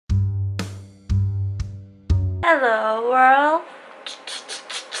Hello world.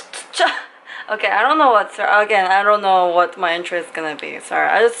 Okay, I don't know I don't know what my intro is gonna be. Sorry,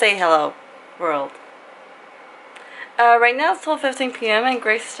 I'll just say hello world. Right now it's 12:15 p.m. and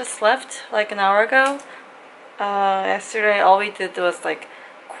Grace just left like an hour ago. Yesterday all we did was like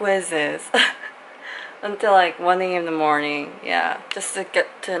quizzes until like 1 a.m. in the morning. Yeah, just to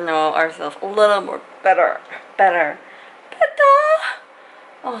get to know ourselves a little more better.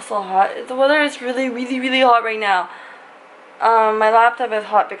 Oh, so hot. The weather is really hot right now. My laptop is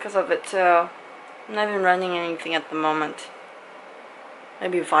hot because of it too. I'm not even running anything at the moment.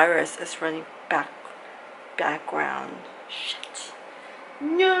 Maybe virus is running background. Shit.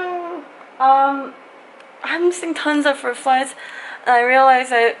 No. I'm missing tons of fruit flies, and I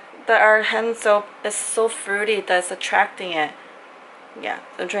realized that our hand soap is so fruity that it's attracting it. Yeah,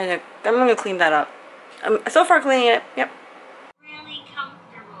 so I'm gonna clean that up. I'm so far cleaning it. Yep. Really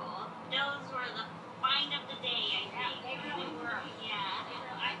comfortable. Those were the find of the day, I think. They really were.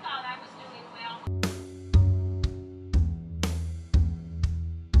 Yeah. I thought I was doing well.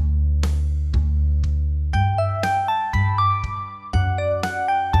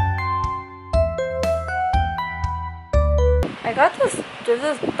 I got there's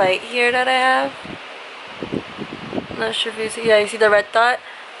this bite here that I have. I'm not sure if you see, yeah, you see the red dot?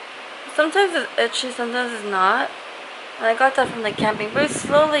 Sometimes it's itchy, sometimes it's not. And I got that from the camping, but it's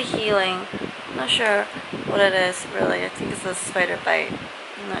slowly healing. I'm not sure what it is, really. I think it's a spider bite.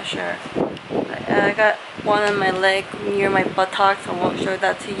 I'm not sure. But, I got one on my leg near my buttocks. I won't show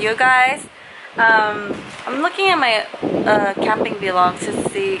that to you guys. I'm looking at my camping vlogs to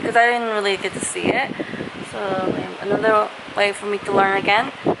see, because I didn't really get to see it. So another way for me to learn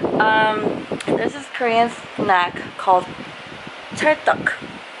again. There's this Korean snack called 찰떡.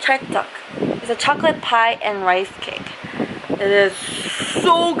 It's a chocolate pie and rice cake. It is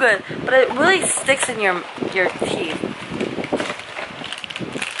so good, but it really sticks in your teeth.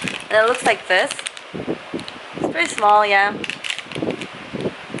 And it looks like this. It's pretty small, yeah.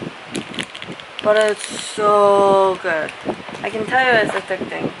 But it's so good. I can tell you it's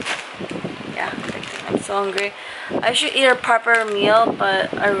addicting. Yeah, addicting. I'm so hungry. I should eat a proper meal,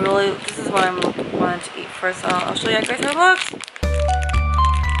 but this is what I'm wanting to eat first. So I'll show you guys my vlogs.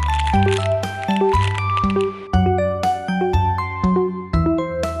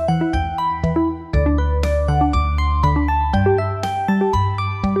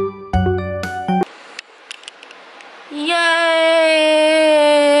 Yay!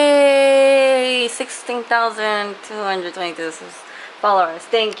 16,222 followers.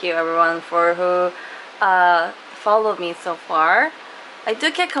 Thank you everyone for who followed me so far. I do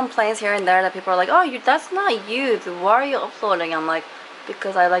get complaints here and there that people are like, oh, that's not you. Why are you uploading? I'm like,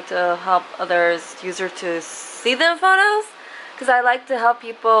 because I like to help others users to see their photos. Because I like to help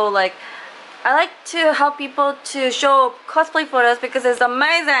people to show cosplay photos because it's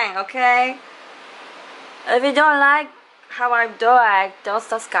amazing, okay? If you don't like how I'm doing, don't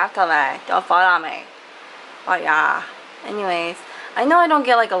subscribe to me. Don't follow me. But yeah. Anyways, I know I don't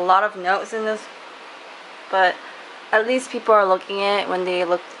get like a lot of notes in this, but at least people are looking at it when they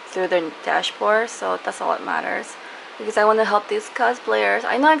look through their dashboard, so that's all that matters. Because I want to help these cosplayers.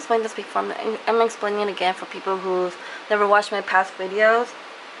 I know I explained this before, I'm explaining it again for people who've never watched my past videos.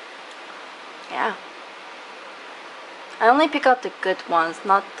 Yeah. I only pick out the good ones,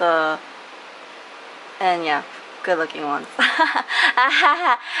 not the... And yeah, good looking ones.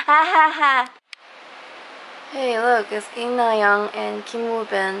 Hey, look, it's Ina Young and Kim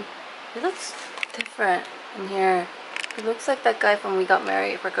Woo-bin. It looks different in here. It looks like that guy from We Got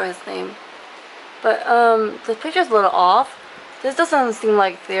Married. I forgot his name. But the picture's a little off. This doesn't seem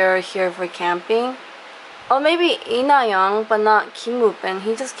like they're here for camping. Oh, maybe Ina Young, but not Kim Woo-bin.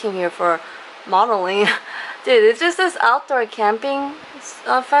 He just came here for modeling. Dude, it's just this outdoor camping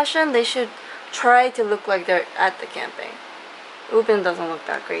fashion. They should try to look like they're at the camping. Woo-bin doesn't look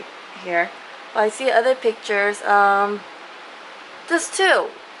that great here. But I see other pictures. This too.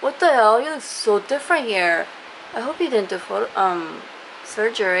 What the hell? You look so different here. I hope you didn't do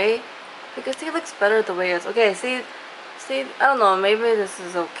surgery, because he looks better the way it is. Okay, see, I don't know. Maybe this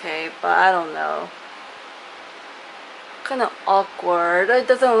is okay, but I don't know. Kind of awkward. It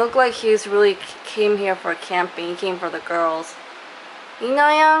doesn't look like he's really came here for camping. He came for the girls.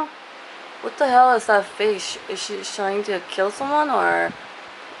 Inaya? What the hell is that face? Is she trying to kill someone, or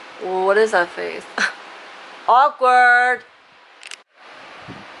what is that face? Awkward!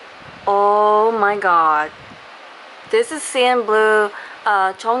 Oh my god. This is CN Blue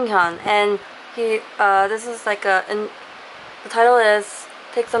Jonghyun, and this is like the title is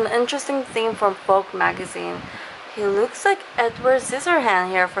takes an interesting theme from Vogue magazine. He looks like Edward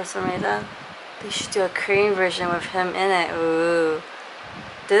Scissorhands here for some reason. They should do a Korean version with him in it. Ooh.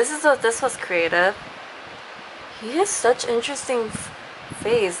 This was creative. He has such interesting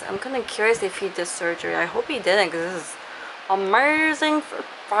face. I'm kind of curious if he did surgery. I hope he didn't, because this is amazing for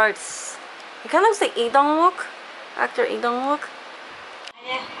parts. He kind of looks like Lee Dong-wook, actor Lee Dong-wook.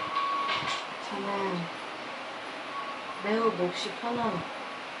 저는 매우 몹시 편한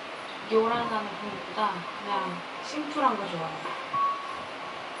요란한 분보다 그냥 심플한 거 좋아해요.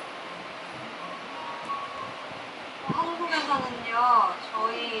 한국에서는요,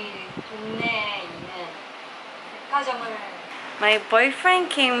 저희 동네에 있는 백화점을. My boyfriend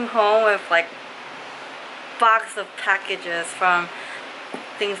came home with like box of packages from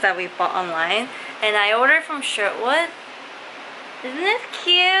things that we bought online, and I ordered from Shirtwood. Isn't it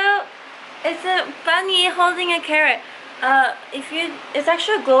cute? It's a bunny holding a carrot. It's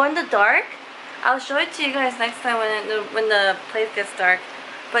actually glow in the dark. I'll show it to you guys next time when the place gets dark.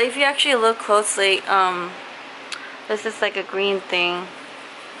 But if you actually look closely, this is like a green thing.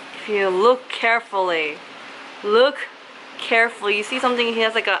 If you look carefully, you see something. He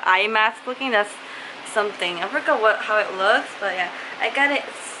has like an eye mask looking. That's something. I forgot how it looks, but yeah, I got it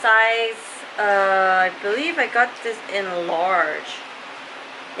size. I believe I got this in large.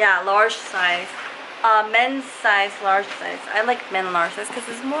 Yeah, large size. Men's size, large size. I like men large size because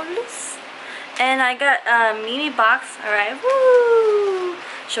it's more loose. And I got a Memebox. Alright, woo!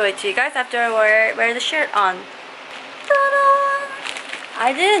 Show it to you guys after I wear the shirt on. Ta-da!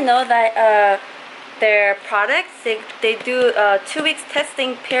 I didn't know that their products, they do a 2 weeks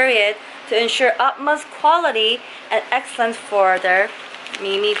testing period to ensure utmost quality and excellence for their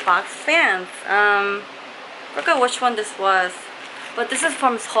Memebox fans. Forgot which one this was, but this is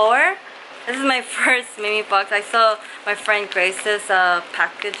from Seoul. This is my first Memebox. I saw my friend Grace's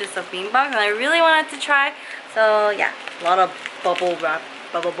packages of Memebox, and I really wanted to try. So yeah, a lot of bubble wrap.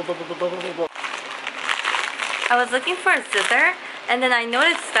 Bubble. I was looking for a scissor, and then I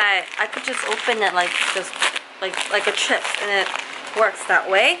noticed that I could just open it like a chip, and it works that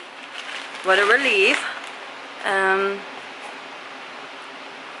way. What a relief. Memebox.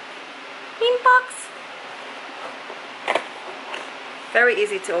 Very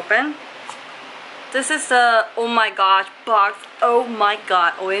easy to open. This is the oh my gosh box. Oh my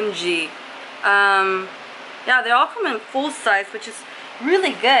god, OMG. Yeah, they all come in full size, which is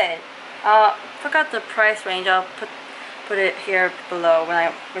really good. Forgot the price range. I'll put it here below when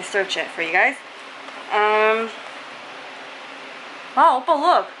I research it for you guys. Wow,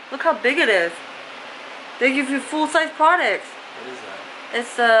 Oppa, look how big it is. They give you full size products. What is that?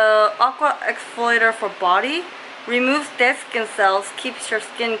 It's a aqua exfoliator for body. Removes dead skin cells, keeps your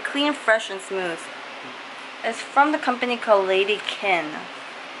skin clean, fresh, and smooth. It's from the company called Lady Kin.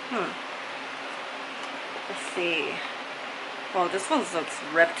 Let's see. Oh, this one looks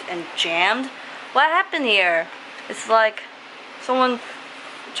ripped and jammed. What happened here? It's like someone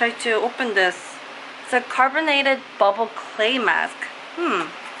tried to open this. It's a carbonated bubble clay mask.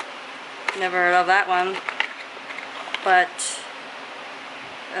 Never heard of that one. But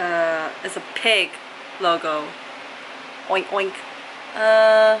it's a pig logo. Oink oink.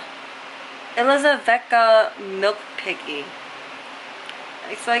 Elizaveta Milk Piggy.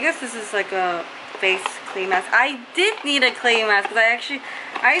 So I guess this is like a face clay mask. I did need a clay mask because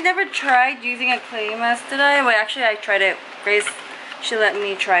I never tried using a clay mask today. But actually I tried it. Grace, she let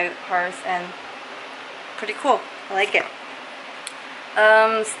me try hers, and pretty cool. I like it.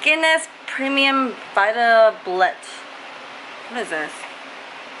 Skin's Premium Vita Blet. What is this?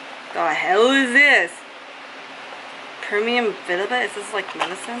 The hell is this? Premium Vita Blet? Is this like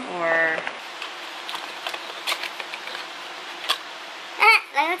medicine or?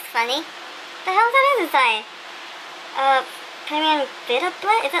 That looks funny. The hell is that inside? Premium Vita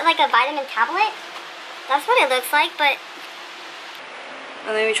Blet? Is it like a vitamin tablet? That's what it looks like, but...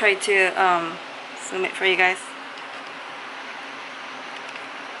 Let me try to zoom it for you guys.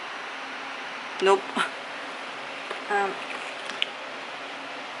 Nope.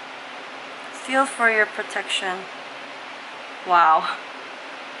 Seals for your protection. Wow.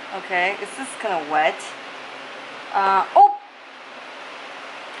 Okay, is this kind of wet? Oh!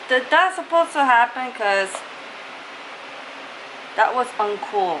 Did that supposed to happen? Because that was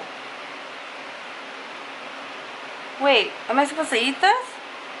uncool. Wait, am I supposed to eat this?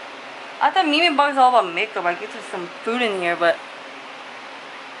 I thought Memebox is all about makeup. I guess there's some food in here, but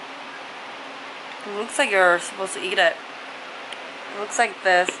it looks like you're supposed to eat it. It looks like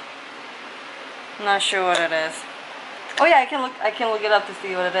this. I'm not sure what it is. Oh yeah, I can look it up to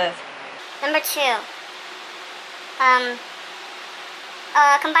see what it is. Number 2.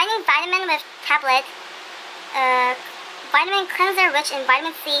 Combining vitamin with tablet vitamin cleanser rich in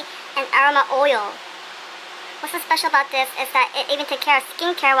vitamin C and aroma oil. What's so special about this is that it even takes care of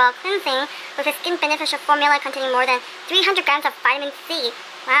skincare while cleansing with a skin beneficial formula containing more than 300 grams of vitamin C.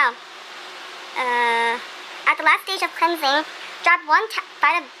 Wow. At the last stage of cleansing, drop one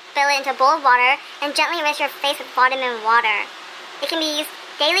Vita Billet into a bowl of water and gently rinse your face with vitamin water. It can be used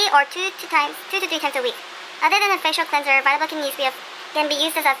daily or 2 to 3 times a week. Other than a facial cleanser, Vita Billet can be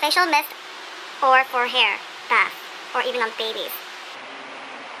used as a facial mist or for hair, bath, or even on babies.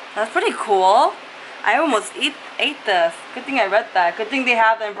 That's pretty cool. I almost ate this. Good thing I read that. Good thing they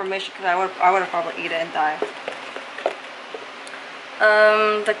have the information, because I would have probably eaten it and died.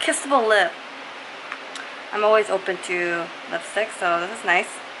 The kissable lip. I'm always open to lipstick, so this is nice.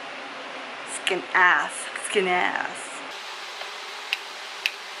 Skin ass. Skin ass.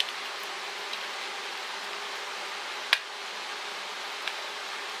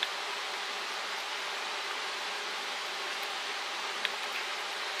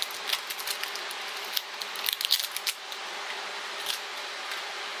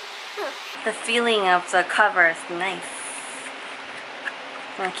 The feeling of the cover is nice.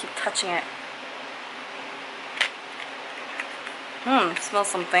 I'm gonna keep touching it. Smells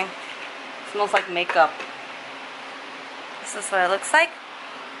something. Smells like makeup. This is what it looks like.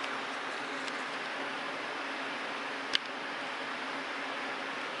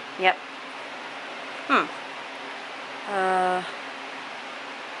 Yep. A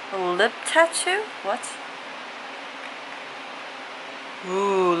lip tattoo? What?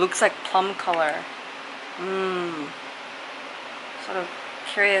 Ooh, looks like plum color. Sort of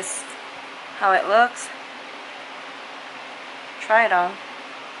curious how it looks. Try it on.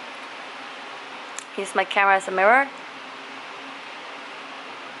 Use my camera as a mirror.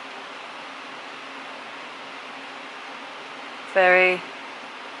 Very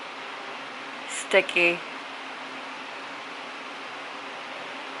sticky.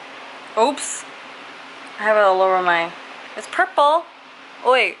 Oops. I have it all over mine. It's purple.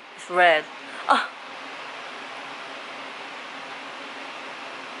 Oh wait, it's red. Oh.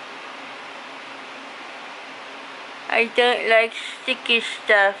 I don't like sticky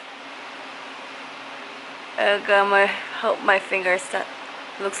stuff. I gotta help my fingers. That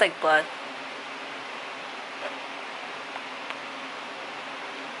looks like blood.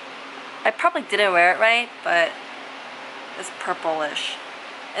 I probably didn't wear it right, but it's purplish.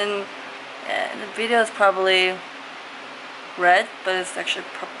 And the video is probably red, but it's actually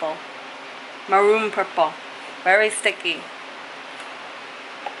purple. Maroon purple. Very sticky.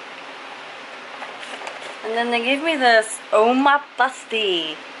 And then they gave me this Oma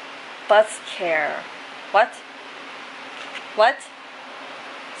Busty Buzz Care. What? What?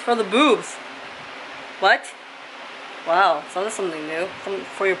 It's for the boobs. What? Wow, so that's something new. Something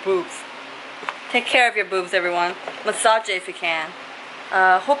for your boobs. Take care of your boobs, everyone. Massage it if you can.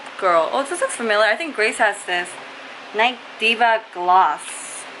 Hope Girl. Oh, this looks familiar. I think Grace has this. Night Diva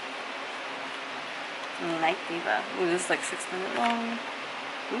Gloss. Night Diva. Ooh, this is like 6 minutes long.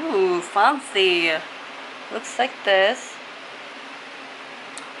 Ooh, fancy. Looks like this.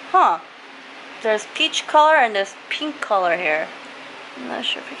 Huh. There's peach color and there's pink color here. I'm not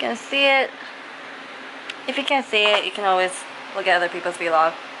sure if you can see it. If you can't see it, you can always look at other people's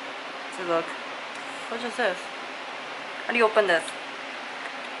vlog to look. What is this? How do you open this?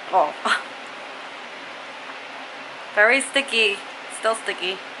 Oh. Very sticky. Still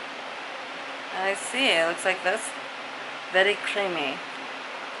sticky. I see. It looks like this. Very creamy.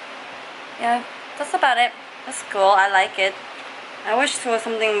 Yeah, that's about it. That's cool. I like it. I wish there was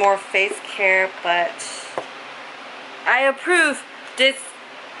something more face care, but I approve this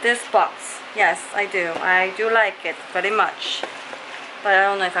box. Yes, I do. I do like it very much. But I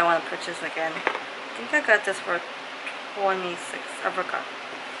don't know if I want to purchase again. I think I got this for 26. I forgot.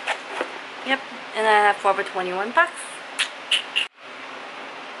 Yep, and I have for 21 bucks.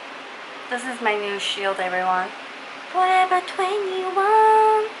 This is my new shield, everyone. Forever 21.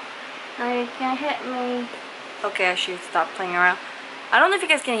 Now you can't hit me. Okay, I should stop playing around. I don't know if you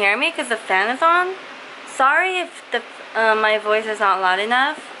guys can hear me because the fan is on. Sorry if the my voice is not loud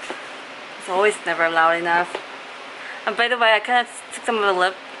enough. It's always never loud enough. And by the way, I kind of took some of the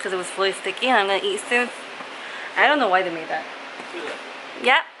lip because it was really sticky and I'm going to eat soon. I don't know why they made that.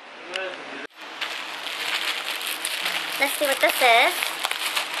 Yep. Let's see what this is.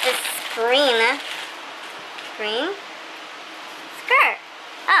 It's green. Green? Skirt.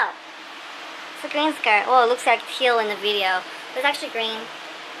 Oh. It's a green skirt. Oh, it looks like teal in the video. It's actually green.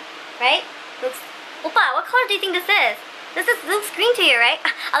 Right? Looks. Oppa, what color do you think this is? This looks green to you, right?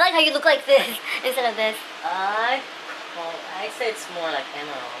 I like how you look like this instead of this. I say it's more like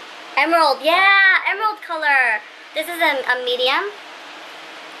emerald. Emerald, yeah, emerald color. This is a medium.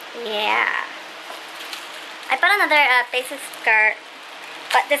 Yeah. I bought another basic skirt,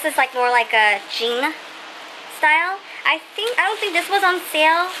 but this is like more like a jean style. I don't think this was on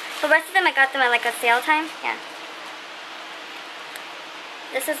sale. The rest of them I got them at like a sale time. Yeah.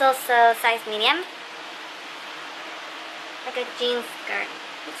 This is also size medium. Like a jean skirt.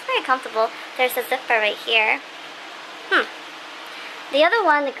 It's very comfortable. There's a zipper right here. The other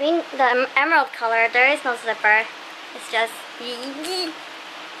one, the emerald color, there is no zipper. It's just.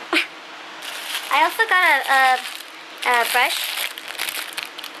 I also got a brush.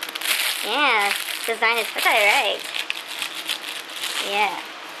 Yeah, design is got it right. Yeah.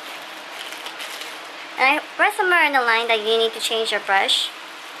 And I read somewhere in the line that you need to change your brush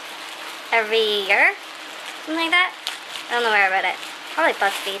every year, something like that. I don't know where I read it. Probably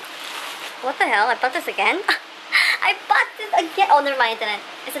BuzzFeed. What the hell? I bought this again? I bought this again. Oh, never mind, I didn't.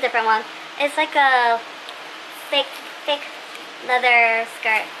 It's a different one. It's like a fake leather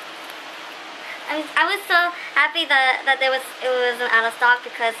skirt. I was so happy that it wasn't out of stock,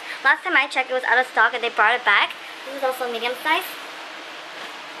 because last time I checked it was out of stock and they brought it back. This is also medium size.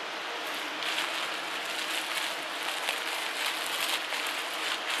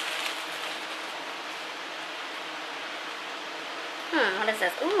 What is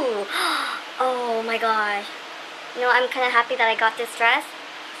this? Ooh. Oh my gosh. You know, I'm kind of happy that I got this dress.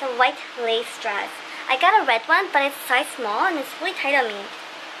 It's a white lace dress. I got a red one, but it's size small and it's really tight on me.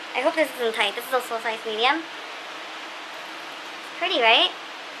 I hope this isn't tight. This is also a size medium. Pretty, right?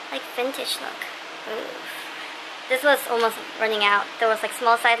 Like vintage look. Ooh. This was almost running out. There was like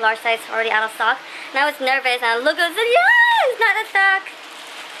small size, large size already out of stock. And I was nervous and I looked and said, yeah, it's not out of stock.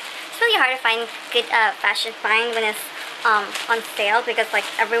 It's really hard to find good fashion find when it's on sale, because like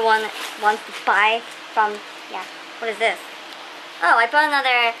everyone wants to buy from. Yeah, what is this? Oh, I bought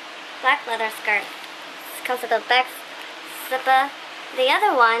another black leather skirt. This comes with a back zipper. The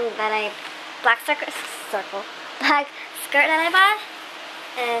other one that black skirt that I bought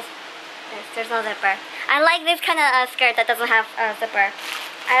is this. There's no zipper. I like this kind of skirt that doesn't have a zipper.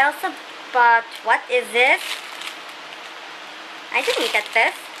 I also bought, what is this? I didn't get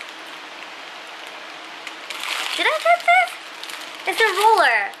this. Did I get this? It's a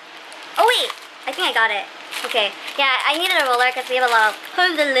roller. Oh wait, I think I got it. Okay, yeah, I needed a roller because we have a lot of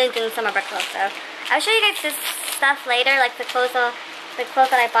Hoodlink and summer break clothes. So I'll show you guys this stuff later, like the clothes that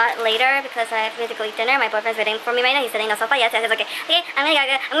I bought later, because I have to go eat dinner. My boyfriend's waiting for me right now. He's sitting on the sofa. Yes, okay. Okay, I'm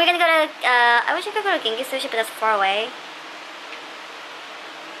gonna go to. I wish I could go to Genki Sushi, but that's far away.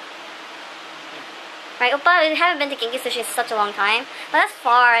 Right, Oppa, we haven't been to Genki Sushi in such a long time, but that's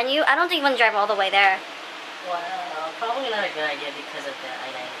far, and I don't think you want to drive all the way there. Well, probably not a good idea because of the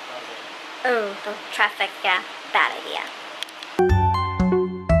I-90 closing. Oh, the traffic, yeah, bad idea.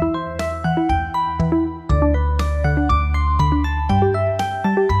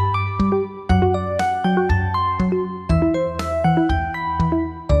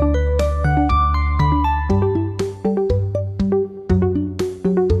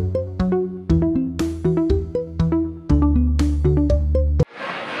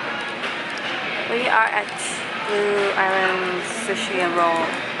 We are at Blue Island Sushi and Roll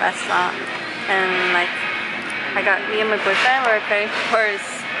restaurant, and like me and my boyfriend were craving for,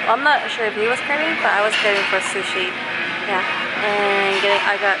 well, I'm not sure if he was craving, but I was craving for sushi. Yeah, and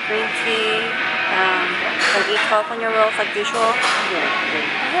I got green tea, some California rolls like usual.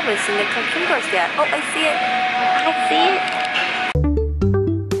 I haven't seen the cucumbers yet. Oh, I see it. I see it.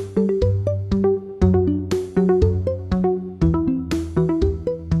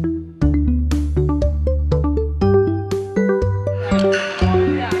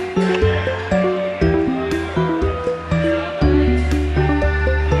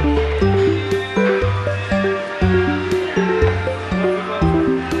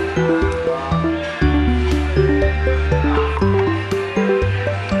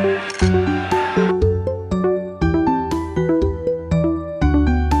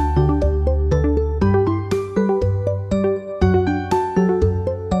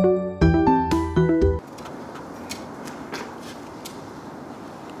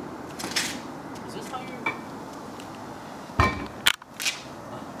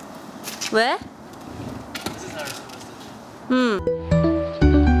 Where? This is how it's supposed to Hmm.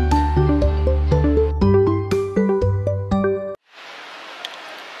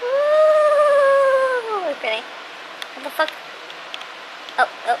 Ooh, pretty. What the fuck? Oh.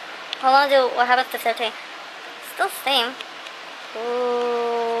 Hold on, dude. What happens to 13? Still the same.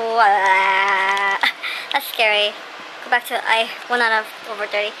 Ooh, that's scary. Go back to 1 out of over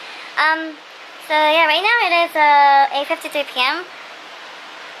 30. So yeah, right now it is 8:53 p.m.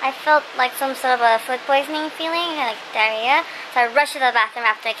 I felt like some sort of a food poisoning feeling, like diarrhea. So I rushed to the bathroom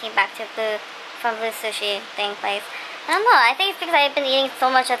after I came back to from Blue Sushi thing place. I don't know, I think it's because I've been eating so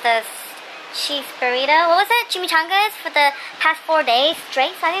much of this cheese burrito. What was it? Chimichangas for the past 4 days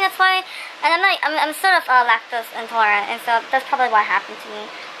straight. So I think that's why. And I'm sort of lactose intolerant, and so that's probably what happened to me.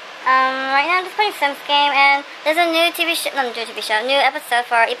 Right now I'm just playing Sims game, and there's a new TV show, new episode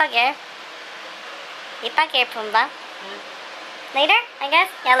for Ipagir Pumba. Later, I guess?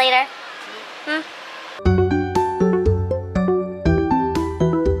 Yeah, later.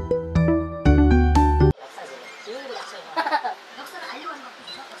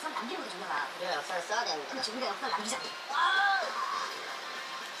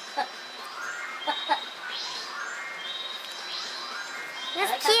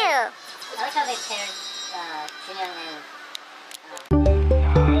 That's cute. I like how they paired Canon and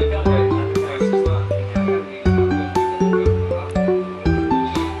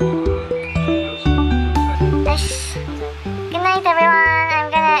Good night, everyone. I'm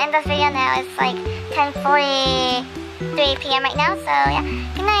gonna end this video now. It's like 10:43 p.m. right now, so yeah.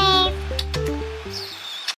 Good night.